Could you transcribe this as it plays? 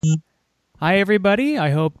Hi, everybody. I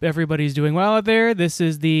hope everybody's doing well out there. This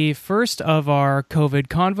is the first of our COVID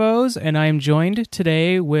convos, and I am joined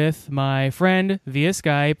today with my friend via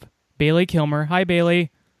Skype, Bailey Kilmer. Hi, Bailey.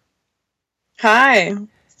 Hi.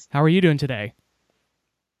 How are you doing today?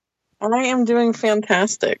 I am doing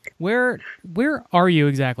fantastic. Where are you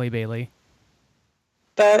exactly, Bailey?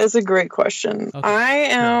 That is a great question. Okay, I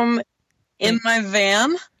am in my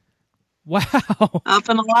van. Wow. Up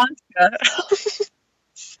in Alaska.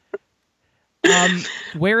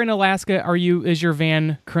 Where in Alaska are you? Is your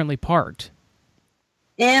van currently parked?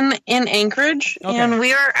 In Anchorage, Okay. and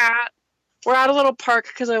we're at a little park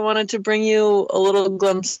because I wanted to bring you a little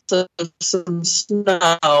glimpse of some snow.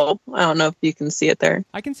 I don't know if you can see it there.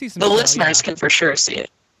 I can see some. The snow, listeners can for sure see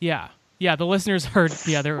it. Yeah, the listeners heard.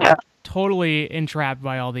 Yeah, they're totally entrapped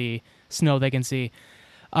by all the snow they can see.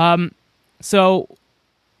 So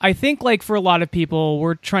I think, like, for a lot of people,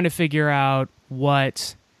 we're trying to figure out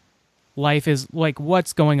what life is like,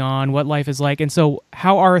 what's going on, what life is like. And so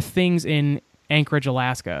how are things in Anchorage,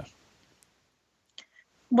 Alaska?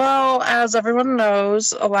 Well, as everyone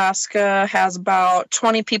knows, Alaska has about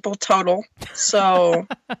 20 people total. So,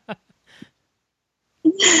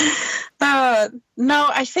 no,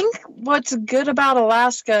 I think what's good about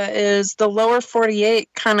Alaska is the lower 48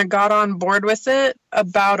 kind of got on board with it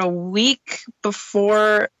about a week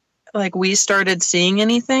before, like, we started seeing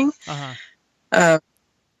anything.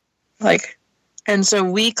 And so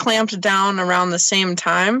we clamped down around the same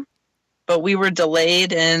time, but we were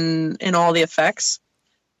delayed in all the effects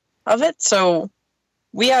of it. So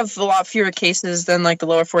we have a lot fewer cases than like the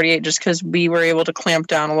lower 48 just because we were able to clamp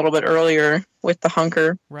down a little bit earlier with the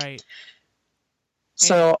hunker. Right.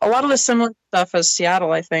 So a lot of the similar stuff as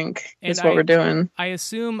Seattle, I think, is what we're doing. I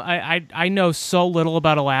assume I know so little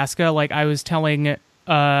about Alaska. Like, I was telling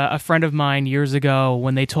a friend of mine years ago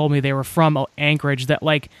when they told me they were from Anchorage that,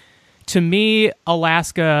 like, to me,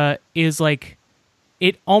 Alaska is like,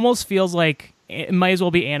 it almost feels like it might as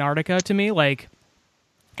well be Antarctica to me. Like,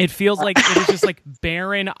 it feels like it is just like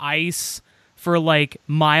barren ice for like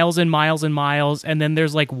miles and miles and miles, and then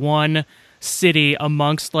there's like one city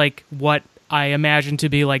amongst like what I imagine to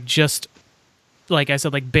be like just, like I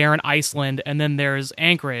said, like barren Iceland, and then there's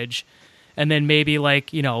Anchorage, and then maybe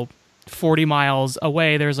like, 40 miles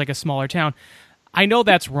away there's like a smaller town. I know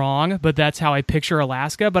that's wrong, but that's how I picture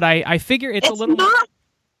Alaska. But I figure it's a little more,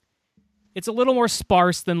 it's a little more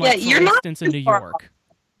sparse than, like, for instance, in New York.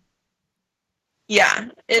 Yeah,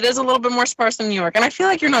 it is a little bit more sparse than New York, and I feel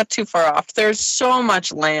like you're not too far off. There's so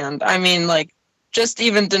much land. I mean, like, just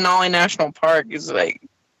even Denali National Park is like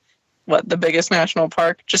the biggest national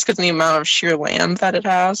park, just because of the amount of sheer land that it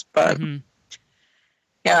has. But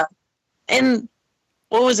yeah, and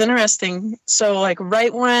what was interesting, so like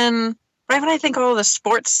right when I think all the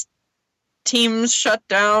sports teams shut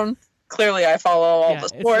down. Clearly, I follow all the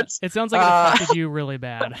sports. It sounds like it affected you really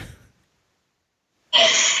bad.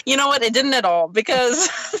 You know what? It didn't at all, because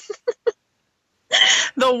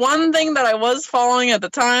the one thing that I was following at the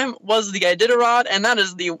time was the Iditarod, and that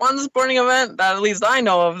is the one sporting event that at least I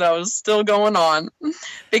know of that was still going on,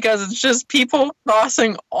 because it's just people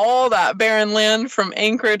crossing all that barren land from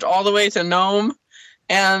Anchorage all the way to Nome.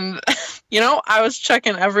 And, I was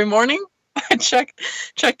checking every morning. I checked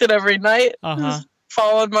it every night. Just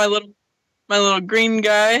followed my little green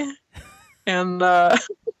guy, and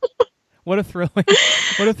what a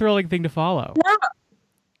thrilling thing to follow.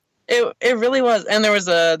 Yeah, it really was. And there was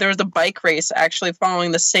a bike race actually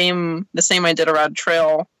following the same Iditarod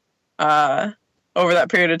trail over that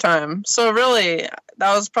period of time. So really,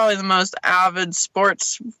 that was probably the most avid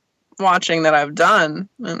sports watching that I've done,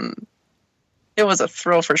 and it was a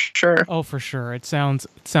thrill for sure. Oh, for sure. It sounds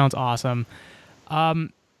awesome.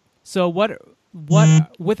 So what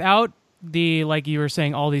without the, like you were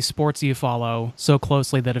saying, all these sports you follow so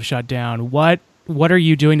closely that have shut down, what are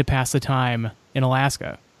you doing to pass the time in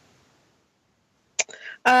Alaska?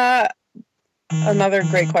 Another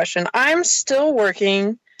great question. I'm still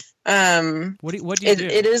working. What do you do?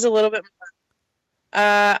 It is a little bit more.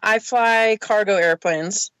 I fly cargo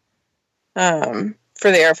airplanes for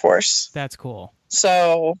the Air Force. That's cool.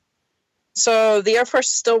 So the Air Force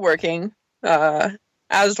is still working, as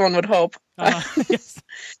one would hope. Yes.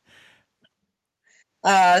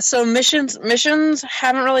 So missions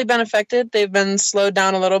haven't really been affected. They've been slowed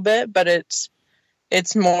down a little bit, but it's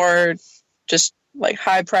more just like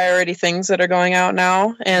high priority things that are going out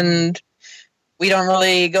now, and we don't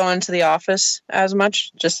really go into the office as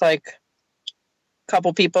much. Just like a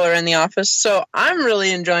couple people are in the office. So I'm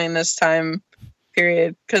really enjoying this time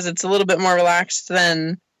period because it's a little bit more relaxed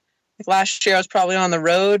than like last year. I was probably on the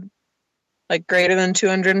road like greater than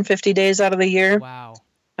 250 days out of the year. Wow.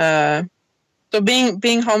 So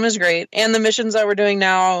being home is great, and the missions that we're doing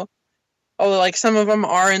now, like some of them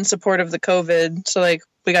are in support of the COVID. So like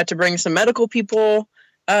we got to bring some medical people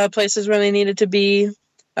places where they needed to be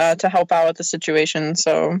to help out with the situation.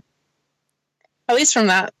 So at least from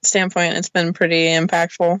that standpoint, it's been pretty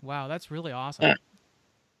impactful. Wow, that's really awesome.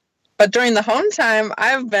 But during the home time,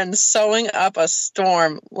 I've been sewing up a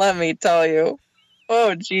storm, let me tell you.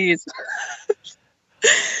 Oh, geez.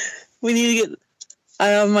 We need to get... I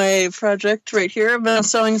have my project right here. I've been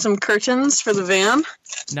sewing some curtains for the van.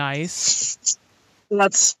 Nice.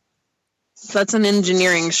 That's an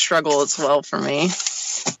engineering struggle as well for me.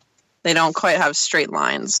 They don't quite have straight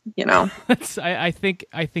lines, you know. I think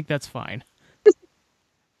that's fine.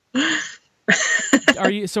 Are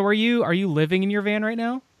you living in your van right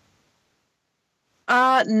now?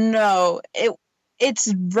 No.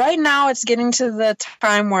 It's right now it's getting to the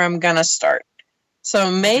time where I'm gonna start.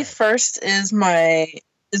 So May 1st is my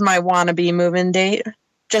wannabe move-in date.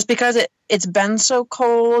 Just because it's been so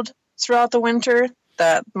cold throughout the winter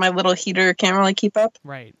that my little heater can't really keep up.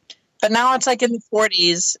 Right. But now it's like in the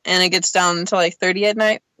 40s and it gets down to like 30 at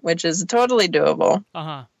night, which is totally doable.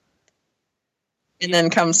 Uh-huh. And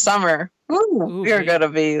then come summer, we're going to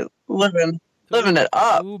be living it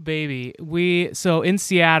up. Ooh, baby. So in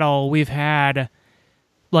Seattle, we've had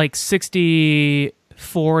like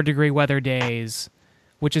 64-degree weather days,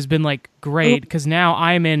 which has been like great because now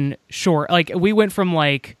I'm in short. Like we went from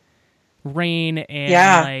like rain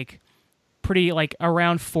and like pretty like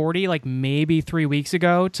around 40 like maybe 3 weeks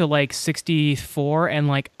ago to like 64, and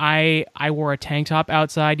like I wore a tank top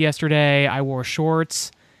outside yesterday. I wore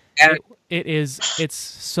shorts. It's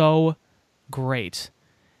so great.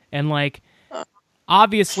 And like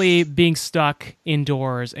obviously being stuck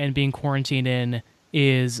indoors and being quarantined in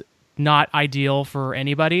is not ideal for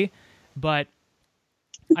anybody, but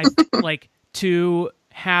I like to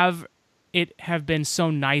have it have been so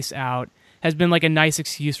nice out has been like a nice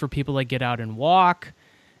excuse for people to like, get out and walk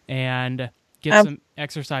and get some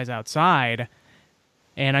exercise outside.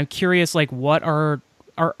 And I'm curious, like, what are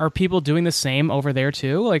people doing the same over there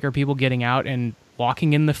too? Like, are people getting out and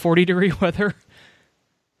walking in the 40-degree weather?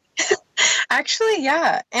 Actually,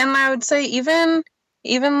 yeah. And I would say even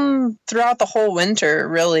throughout the whole winter,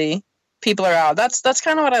 really, people are out. That's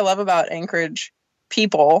kind of what I love about Anchorage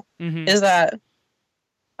people, is that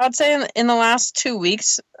I'd say in the last 2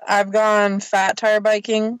 weeks, I've gone fat tire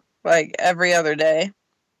biking like every other day.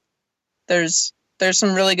 There's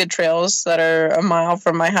some really good trails that are a mile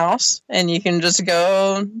from my house, and you can just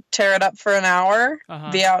go tear it up for an hour,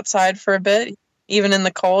 be outside for a bit, even in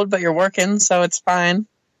the cold, but you're working, so it's fine.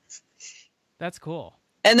 That's cool.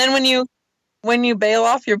 And then when you bail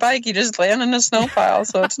off your bike, you just land in a snow pile,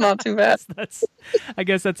 so it's not too bad. I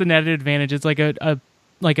guess that's an added advantage. It's like a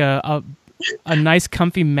nice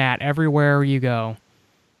comfy mat everywhere you go.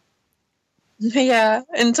 Yeah,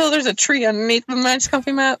 until there's a tree underneath the nice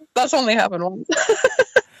comfy mat. That's only happened once.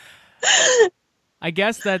 I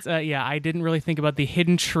guess that's I didn't really think about the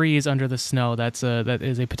hidden trees under the snow. That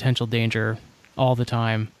is a potential danger all the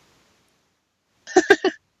time.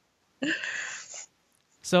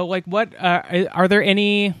 So, like, what are there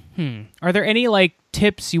any like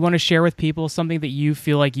tips you want to share with people? Something that you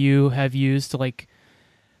feel like you have used to like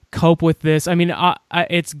cope with this? I mean,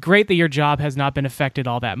 it's great that your job has not been affected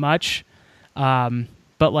all that much,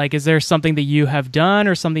 but like, is there something that you have done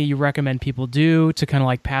or something you recommend people do to kind of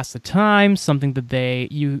like pass the time? Something that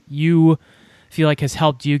you feel like has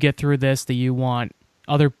helped you get through this that you want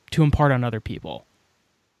to impart on other people?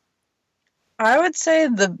 I would say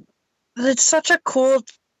it's such a cool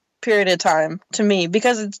period of time to me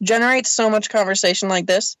because it generates so much conversation like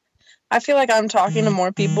this. I feel like I'm talking to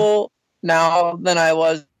more people now than I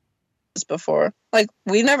was before. Like,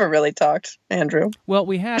 we never really talked, Andrew. Well,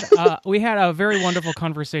 we had a very wonderful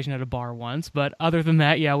conversation at a bar once, but other than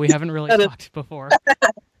that, yeah, we haven't really talked before.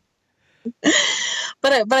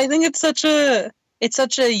 But I think it's such a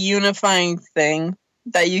unifying thing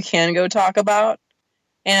that you can go talk about,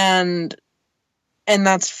 and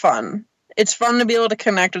that's fun. It's fun to be able to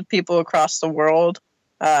connect with people across the world,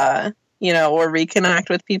 or reconnect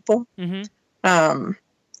with people. Mm-hmm.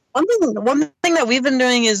 One thing that we've been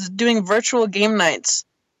doing is doing virtual game nights.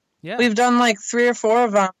 Yeah. We've done like 3 or 4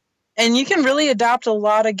 of them, and you can really adapt a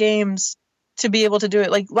lot of games to be able to do it.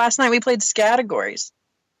 Like last night we played Scattergories,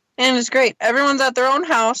 and it's great. Everyone's at their own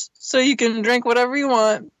house, so you can drink whatever you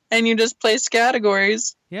want, and you just play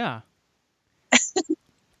Scattergories. Yeah.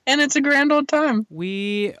 And it's a grand old time.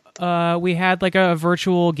 We had like a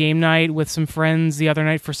virtual game night with some friends the other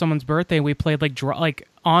night for someone's birthday. We played like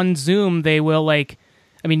on Zoom. They will like,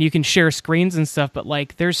 I mean, you can share screens and stuff, but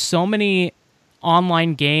like there's so many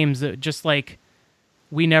online games that just like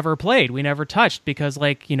we never played, we never touched because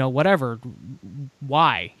like, you know, whatever,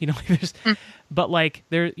 why, you know, there's, but like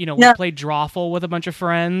there, you know, we played Drawful with a bunch of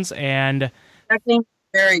friends and I think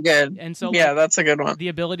very good. And so yeah, like, that's a good one. The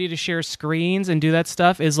ability to share screens and do that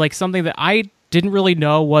stuff is like something that I didn't really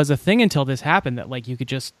know was a thing until this happened, that like you could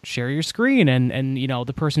just share your screen and you know,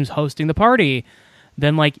 the person who's hosting the party,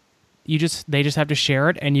 then like they just have to share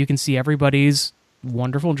it and you can see everybody's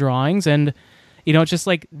wonderful drawings. And you know, it's just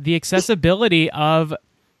like the accessibility of,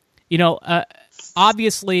 you know,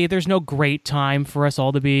 obviously there's no great time for us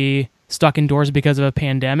all to be stuck indoors because of a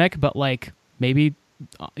pandemic, but like maybe,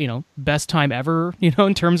 you know, best time ever, you know,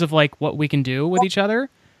 in terms of like what we can do with each other,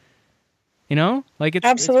 you know, like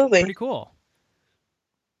absolutely, it's pretty cool.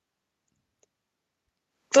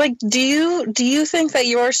 Like, do you think that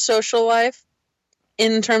your social life,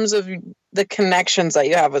 in terms of the connections that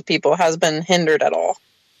you have with people, has been hindered at all?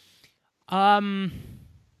 I'd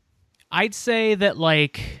say that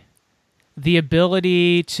like the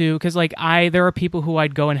ability to, because like there are people who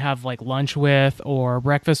I'd go and have like lunch with or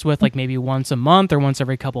breakfast with like maybe once a month or once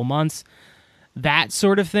every couple months. That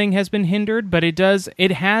sort of thing has been hindered, but it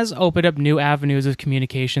has opened up new avenues of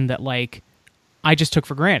communication that like I just took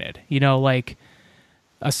for granted, you know, like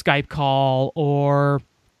a Skype call or,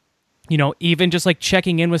 you know, even just like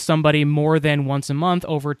checking in with somebody more than once a month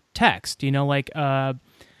over text, you know, like a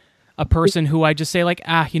person who I just say like,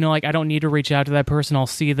 you know, like I don't need to reach out to that person. I'll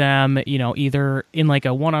see them, you know, either in like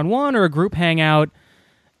a one-on-one or a group hangout.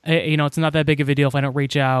 You know, it's not that big of a deal if I don't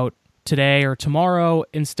reach out today or tomorrow.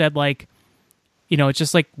 Instead, like, you know, it's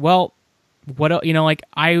just like, well, what, you know, like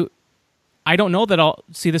I don't know that I'll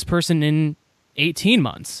see this person in 18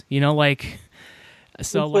 months, you know, like,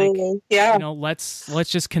 so like, yeah, you know, let's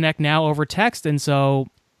just connect now over text. And so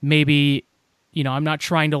maybe, you know, I'm not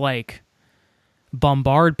trying to like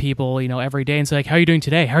bombard people, you know, every day and say like, how are you doing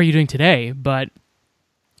today? How are you doing today? But,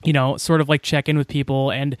 you know, sort of like check in with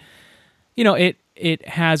people. And, you know, it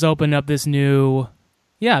has opened up this new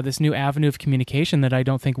avenue of communication that I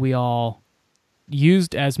don't think we all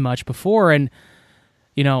used as much before. And,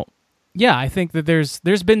 you know, yeah, I think that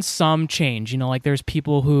there's been some change, you know, like there's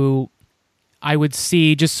people who I would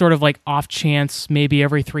see just sort of like off chance, maybe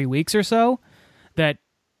every 3 weeks or so, that,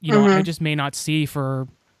 you know, I just may not see for,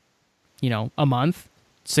 you know, a month,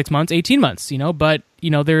 6 months, 18 months, you know, but,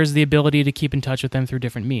 you know, there's the ability to keep in touch with them through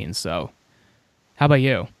different means. So how about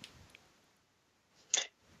you?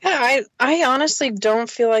 Yeah, I honestly don't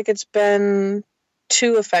feel like it's been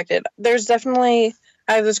too affected. There's definitely,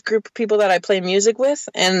 I have this group of people that I play music with,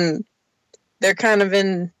 and they're kind of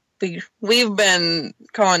in, we've been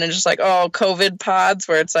calling it just like, oh, COVID pods,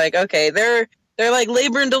 where it's like, okay, they're like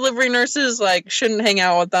labor and delivery nurses, like shouldn't hang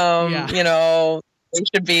out with them, Yeah. you know, they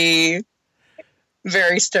should be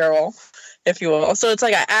very sterile, if you will. So it's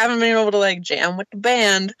like I haven't been able to like jam with the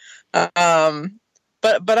band.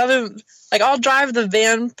 But other, like I'll drive the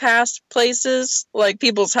van past places like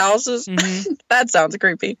people's houses. That sounds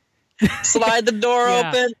creepy. Slide the door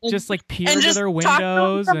open, just like peer into their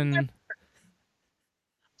windows and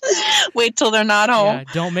wait till they're not home. Yeah,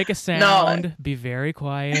 don't make a sound. No. Be very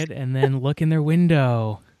quiet, and then look in their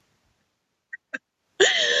window.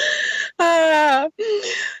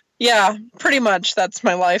 Yeah, pretty much. That's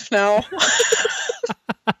my life now.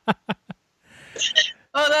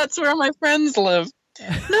 Oh, that's where my friends live.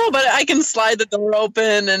 No, but I can slide the door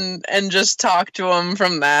open and just talk to them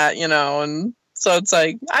from that, you know. And so it's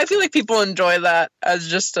like I feel like people enjoy that as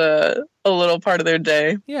just a little part of their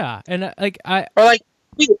day. Yeah, and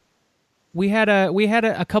we had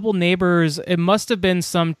a couple neighbors. It must have been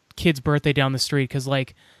some kid's birthday down the street because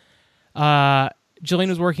like Jillian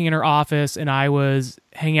was working in her office and I was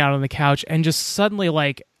hanging out on the couch, and just suddenly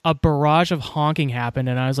like a barrage of honking happened,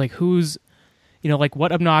 and I was like, who's, you know, like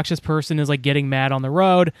what obnoxious person is like getting mad on the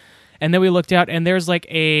road? And then we looked out and there's like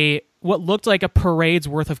what looked like a parade's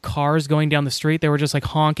worth of cars going down the street. They were just like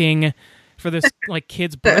honking for this like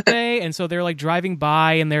kid's birthday. And so they're like driving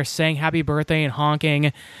by and they're saying happy birthday and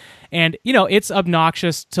honking. And, you know, it's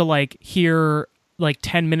obnoxious to like hear like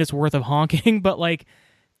 10 minutes worth of honking, but like,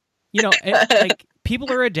 you know, like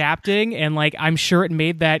people are adapting, and like I'm sure it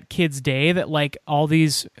made that kid's day that like all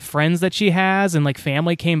these friends that she has and like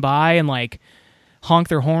family came by and like honked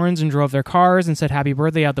their horns and drove their cars and said happy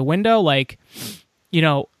birthday out the window. Like, you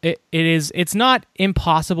know, it's not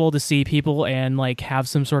impossible to see people and like have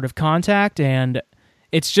some sort of contact, and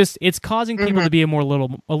it's causing people to be a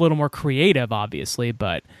little more creative, obviously,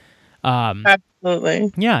 but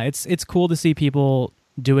absolutely. Yeah, it's cool to see people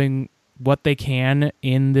doing what they can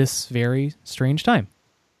in this very strange time.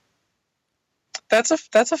 That's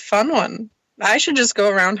a fun one. I should just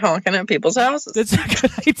go around honking at people's houses. That's a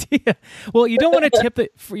good idea. Well, you don't want to tip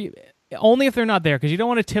only if they're not there, because you don't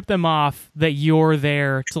want to tip them off that you're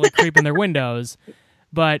there to like creep in their windows.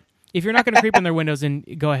 But if you're not going to creep in their windows, then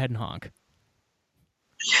go ahead and honk.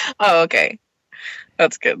 Oh, okay.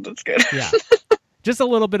 That's good. That's good. Yeah. Just a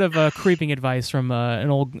little bit of creeping advice from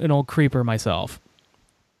an old creeper myself.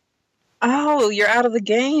 Oh, you're out of the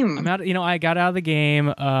game. I'm out. I got out of the game.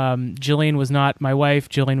 My wife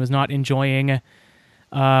Jillian was not enjoying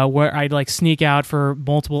where I'd like sneak out for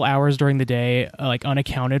multiple hours during the day, like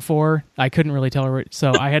unaccounted for. I couldn't really tell her,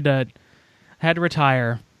 so I had to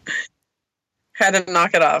retire. Had to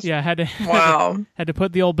knock it off. Yeah, had to. Wow. Had to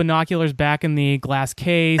put the old binoculars back in the glass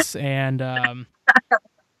case, and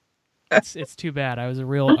it's too bad. I was a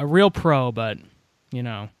real pro, but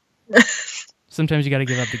sometimes you got to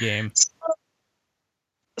give up the game.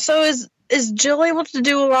 So is Jill able to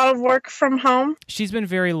do a lot of work from home? She's been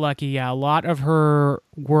very lucky. Yeah, a lot of her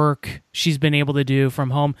work she's been able to do from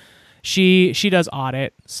home. She does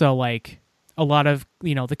audit, so like a lot of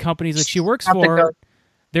the companies that she works for,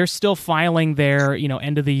 they're still filing their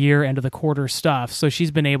end of the year, end of the quarter stuff. So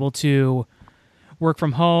she's been able to work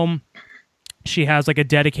from home. She has like a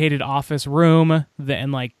dedicated office room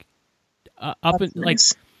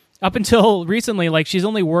up until recently, like she's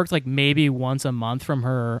only worked like maybe once a month from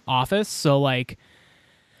her office. So like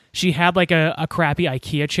she had like a crappy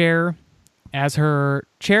IKEA chair as her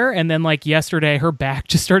chair, and then like yesterday her back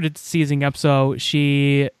just started seizing up. So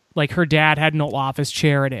her dad had an old office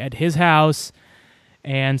chair at his house,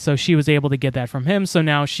 and so she was able to get that from him. So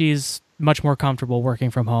now she's much more comfortable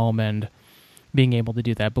working from home and being able to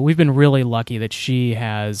do that. But we've been really lucky that she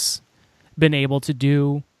has been able to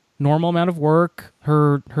do normal amount of work.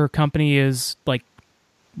 Her company is like,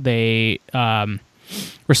 they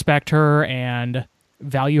respect her and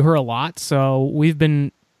value her a lot. So we've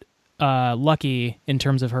been lucky in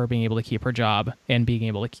terms of her being able to keep her job and being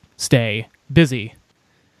able to stay busy.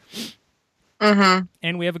 Mm-hmm.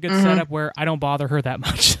 And we have a good setup where I don't bother her that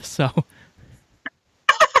much. So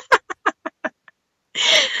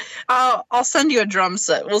I'll send you a drum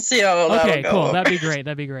set. We'll see how that'll go. Cool. That'd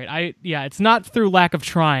be great. It's not through lack of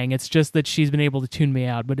trying. It's just that she's been able to tune me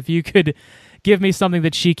out. But if you could give me something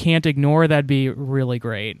that she can't ignore, that'd be really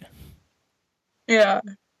great. Yeah.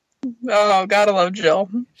 Oh, gotta love Jill.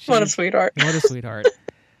 What a sweetheart. What a sweetheart.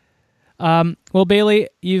 Well, Bailey,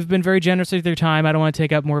 you've been very generous with your time. I don't want to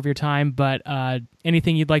take up more of your time, but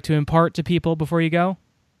anything you'd like to impart to people before you go?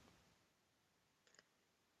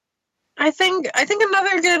 I think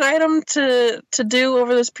another good item to do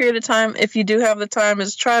over this period of time, if you do have the time,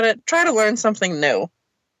 is try to learn something new.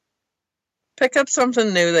 Pick up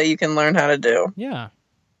something new that you can learn how to do. Yeah.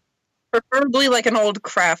 Preferably like an old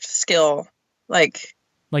craft skill, like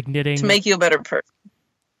knitting, to make you a better person.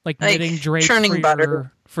 Like knitting drapes churning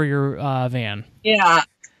butter for your van. Yeah.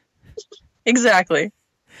 Exactly.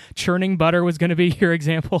 Churning butter was going to be your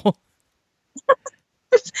example.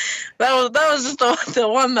 That was just the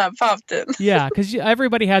one that popped in. Yeah, because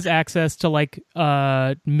everybody has access to like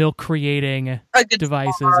milk creating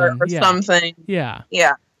devices and something. Yeah.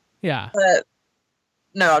 But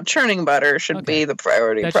no, churning butter should be the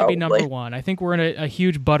priority. That probably should be number one. I think we're in a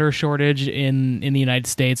huge butter shortage in the United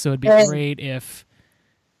States, so it'd be great if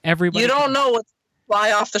everybody. You don't know what's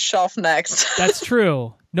fly off the shelf next. That's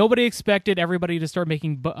true. Nobody expected everybody to start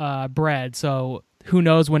making bread, so who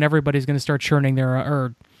knows when everybody's going to start churning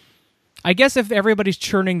their. I guess if everybody's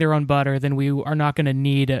churning their own butter, then we are not going to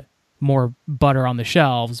need more butter on the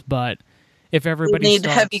shelves. But if everybody we need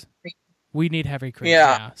heavy cream. We need heavy cream.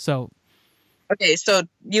 Yeah. So. Okay, so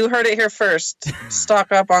you heard it here first.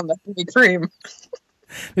 Stock up on the heavy cream.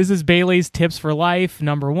 This is Bailey's tips for life,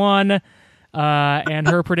 number 1. And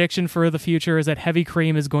her prediction for the future is that heavy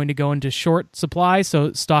cream is going to go into short supply,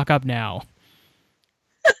 so stock up now.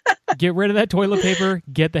 Get rid of that toilet paper,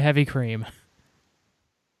 get the heavy cream.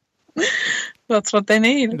 That's what they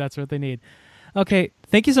need. That's what they need. Okay,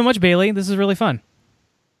 thank you so much, Bailey. This is really fun.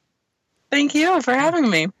 Thank you for having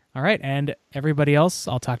me. All right, and everybody else,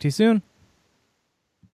 I'll talk to you soon.